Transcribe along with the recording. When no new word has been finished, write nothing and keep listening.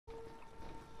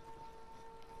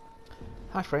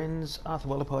Hi friends, Arthur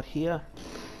Wellapot here.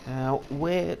 Now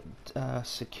we're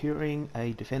securing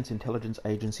a Defence Intelligence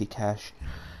Agency cache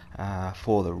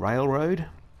for the railroad.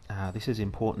 This is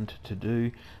important to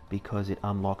do because it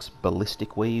unlocks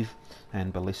ballistic weave,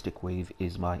 and ballistic weave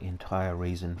is my entire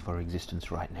reason for existence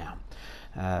right now.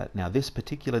 Now this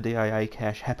particular DIA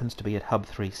cache happens to be at Hub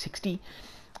 360.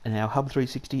 Now Hub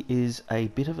 360 is a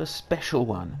bit of a special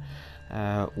one.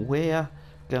 We're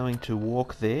going to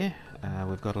walk there.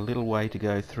 We've got a little way to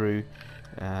go through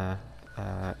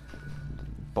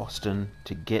Boston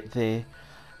to get there,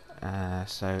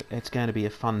 so it's going to be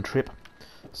a fun trip,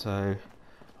 so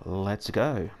let's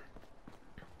go.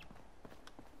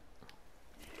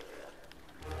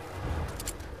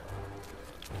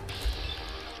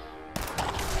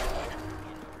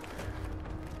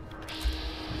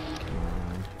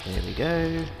 There we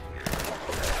go.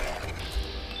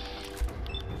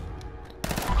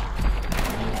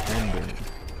 And boom.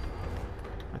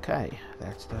 Okay,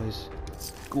 that's those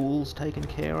ghouls taken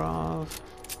care of.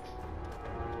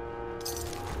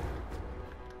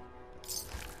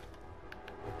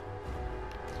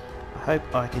 I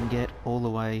hope I can get all the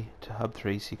way to Hub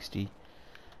 360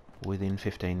 within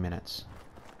 15 minutes.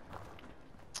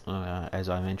 As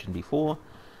I mentioned before,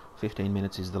 15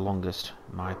 minutes is the longest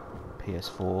my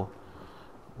PS4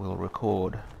 will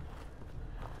record.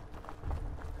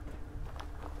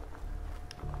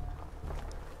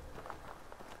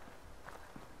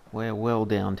 We're well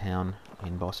downtown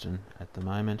in Boston at the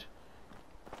moment.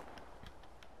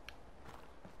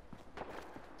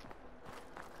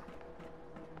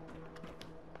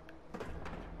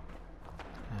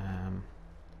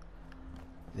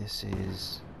 This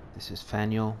is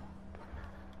Faneuil.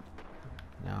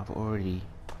 Now I've already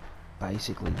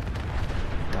basically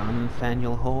done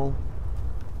Faneuil Hall,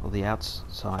 or the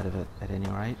outside of it at any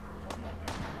rate.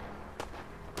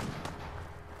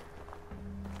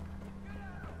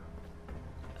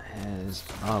 There's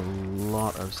a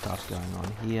lot of stuff going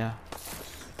on here,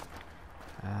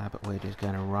 but we're just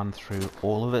going to run through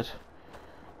all of it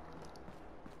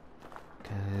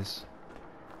because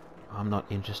I'm not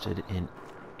interested in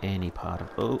any part of...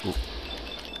 Oh,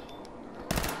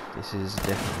 this is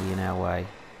definitely in our way.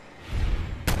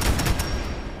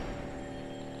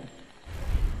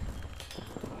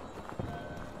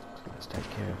 Let's take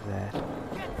care of that.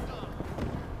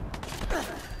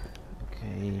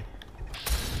 Okay.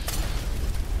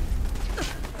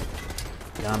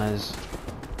 Gunners.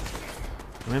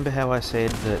 Remember how I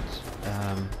said that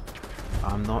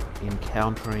I'm not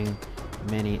encountering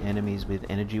many enemies with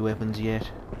energy weapons yet?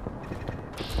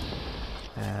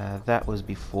 That was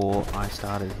before I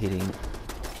started hitting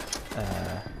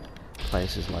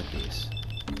places like this.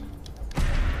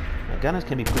 Now, gunners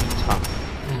can be pretty tough.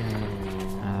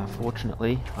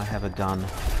 Fortunately, I have a gun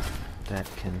that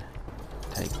can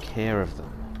take care of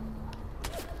them.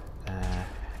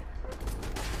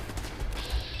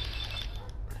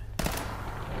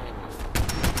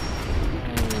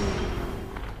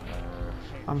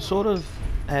 I'm sort of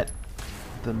at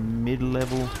the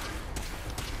mid-level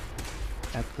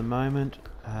at the moment.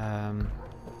 I'm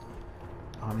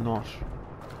not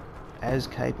as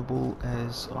capable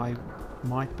as I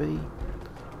might be,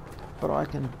 but I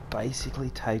can basically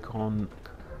take on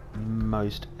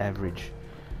most average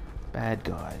bad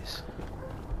guys.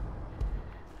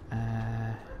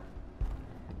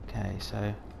 Okay,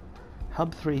 so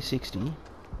Hub 360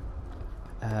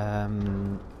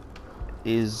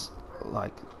 is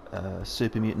like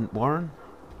Super Mutant Warren,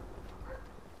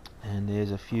 and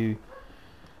there's a few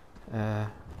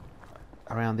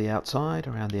around the outside,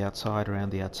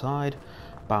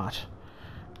 but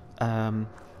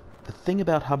the thing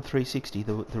about Hub 360,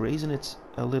 the reason it's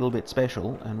a little bit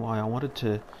special and why I wanted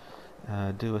to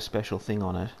do a special thing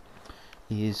on it,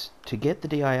 is to get the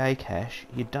DIA cache,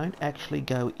 you don't actually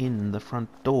go in the front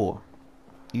door.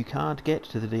 You can't get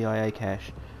to the DIA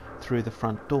cache through the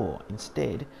front door.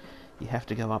 Instead, you have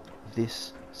to go up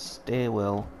this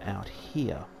stairwell out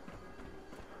here.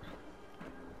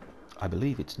 I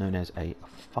believe it's known as a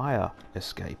fire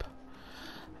escape.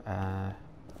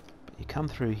 You come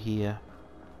through here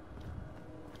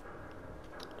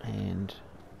and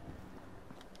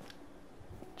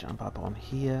jump up on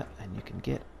here, and you can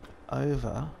get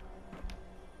over.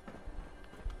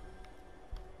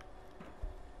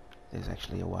 There's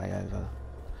actually a way over.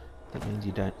 That means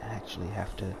you don't actually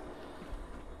have to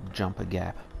jump a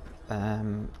gap.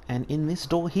 And in this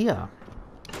door here,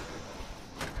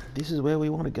 this is where we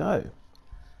want to go.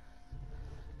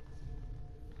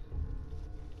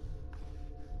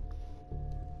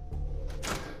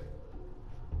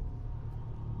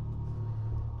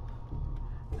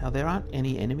 Now there aren't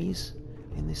any enemies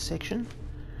in this section.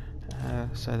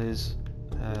 So there's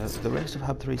the rest of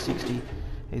Hub 360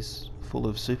 is full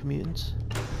of super mutants,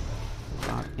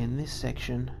 but in this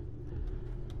section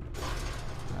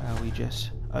we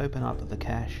just open up the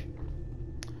cache,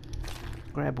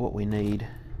 grab what we need,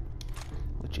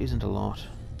 which isn't a lot.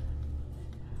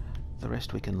 The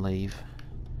rest we can leave.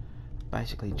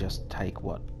 Basically just take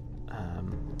what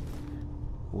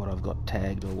I've got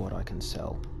tagged or what I can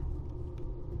sell,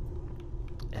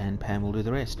 and Pam will do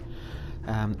the rest.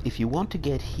 If you want to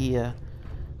get here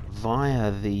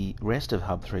via the rest of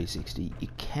Hub 360, you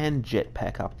can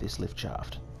jetpack up this lift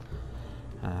shaft,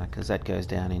 because that goes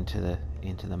down into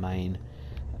the main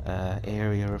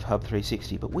area of Hub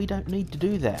 360, but we don't need to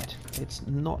do that. It's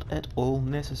not at all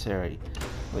necessary.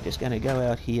 We're just going to go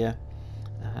out here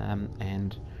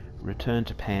and return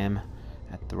to Pam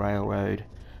at the railroad,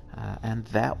 and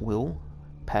that will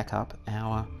pack up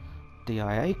our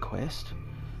DIA quest,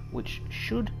 which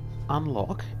should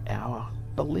unlock our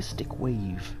ballistic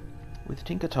weave with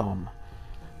Tinker Tom.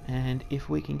 And if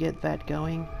we can get that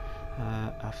going,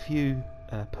 a few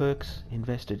perks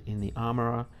invested in the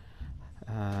armourer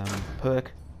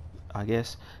perk, I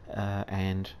guess,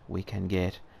 and we can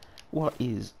get what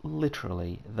is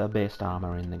literally the best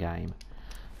armour in the game.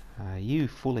 You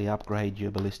fully upgrade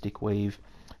your ballistic weave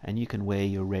and you can wear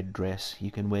your red dress, you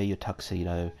can wear your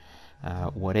tuxedo,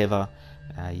 whatever,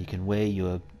 you can wear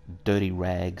your dirty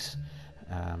rags,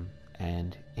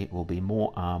 and it will be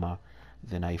more armour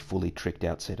than a fully tricked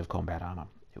out set of combat armour.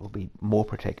 It will be more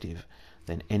protective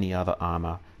than any other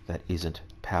armour that isn't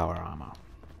power armour.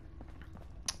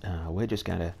 We're just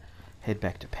going to head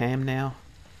back to Pam now,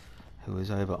 who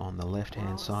is over on the left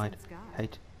hand side. Hey,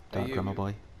 Dark Grandma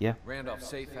Boy. Yeah? Randolph's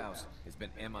safe house has been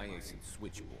MIA since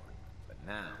Switchboard, but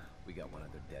now we got one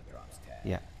of their dead drops tagged.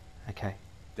 Yeah, okay.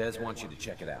 Des wants you to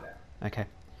check it out. Okay.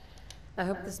 I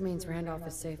hope this means Randolph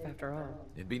is safe after all.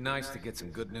 It'd be nice to get some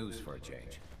good news for a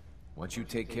change. Once you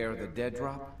take care of the dead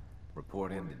drop,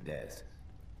 report in to Des.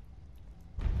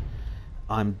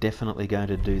 I'm definitely going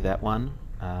to do that one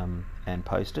and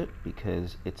post it,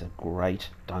 because it's a great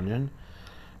dungeon,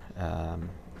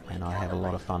 and I have a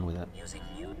lot of fun with it. Using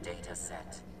new data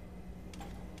set.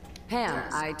 Pam,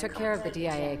 I took care of the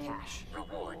DIA cache.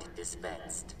 Reward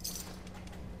dispensed.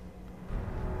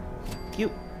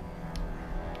 Cute.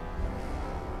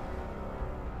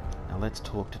 Now let's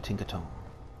talk to Tinker Tom.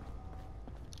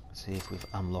 See if we've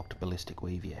unlocked Ballistic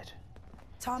Weave yet.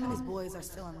 Tom and his boys are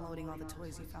still unloading all the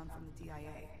toys you found from the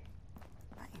DIA.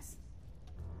 Nice.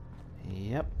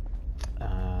 Yep.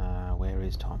 Where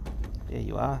is Tom? There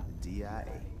you are. DIA.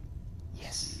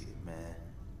 Yes. Shit, man.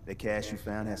 The cache you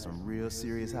found has some real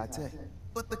serious high tech.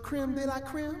 But the creme de la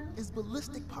creme is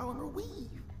ballistic polymer weave.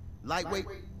 Lightweight,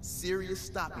 serious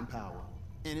stopping power.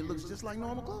 And it looks just like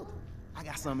normal clothing. I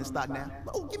got some in stock now.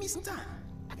 Oh, give me some time.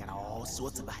 I got all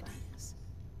sorts of ideas.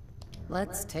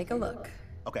 Let's take a look.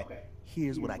 Okay,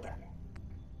 here's what I got.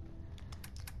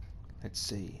 Let's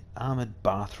see. Armoured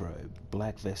bathrobe,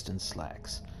 black vest and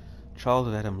slacks, Child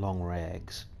of Adam long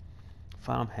rags,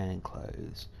 farmhand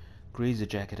clothes, greaser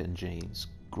jacket and jeans,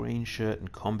 green shirt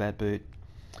and combat boot,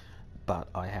 but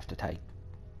I have to take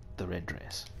the red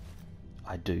dress.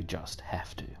 I do just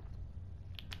have to.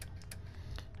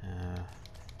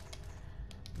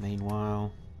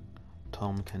 Meanwhile,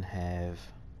 Tom can have...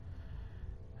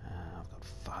 I've got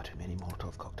far too many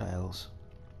Molotov cocktails.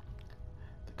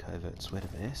 The covert sweater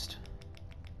vest.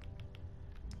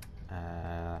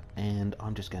 And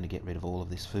I'm just going to get rid of all of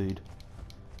this food,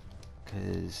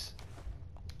 because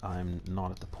I'm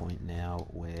not at the point now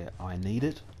where I need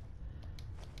it.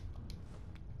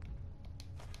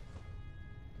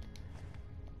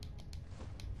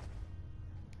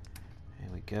 There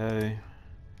we go.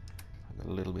 I've got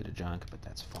a little bit of junk, but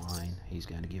that's fine. He's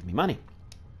going to give me money.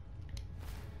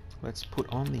 Let's put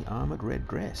on the armoured red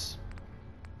dress.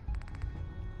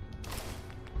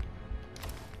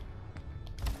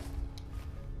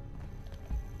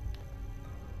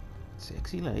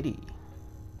 Sexy lady.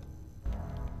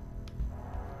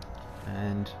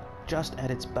 And just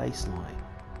at its baseline,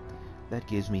 that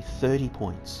gives me 30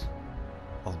 points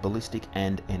of ballistic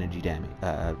and energy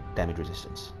damage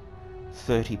resistance.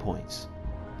 30 points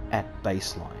at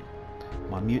baseline.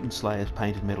 My Mutant Slayer's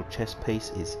painted metal chest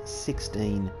piece is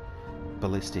 16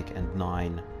 ballistic and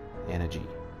 9 energy.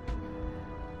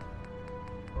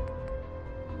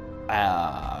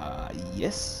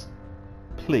 Yes,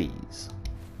 please.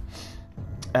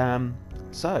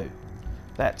 So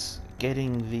that's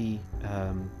getting the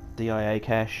DIA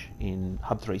cache in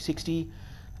Hub 360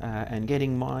 and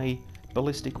getting my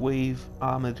ballistic weave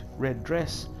armoured red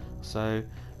dress. So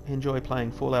enjoy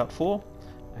playing Fallout 4,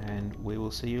 and we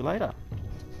will see you later.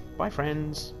 Bye,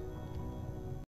 friends.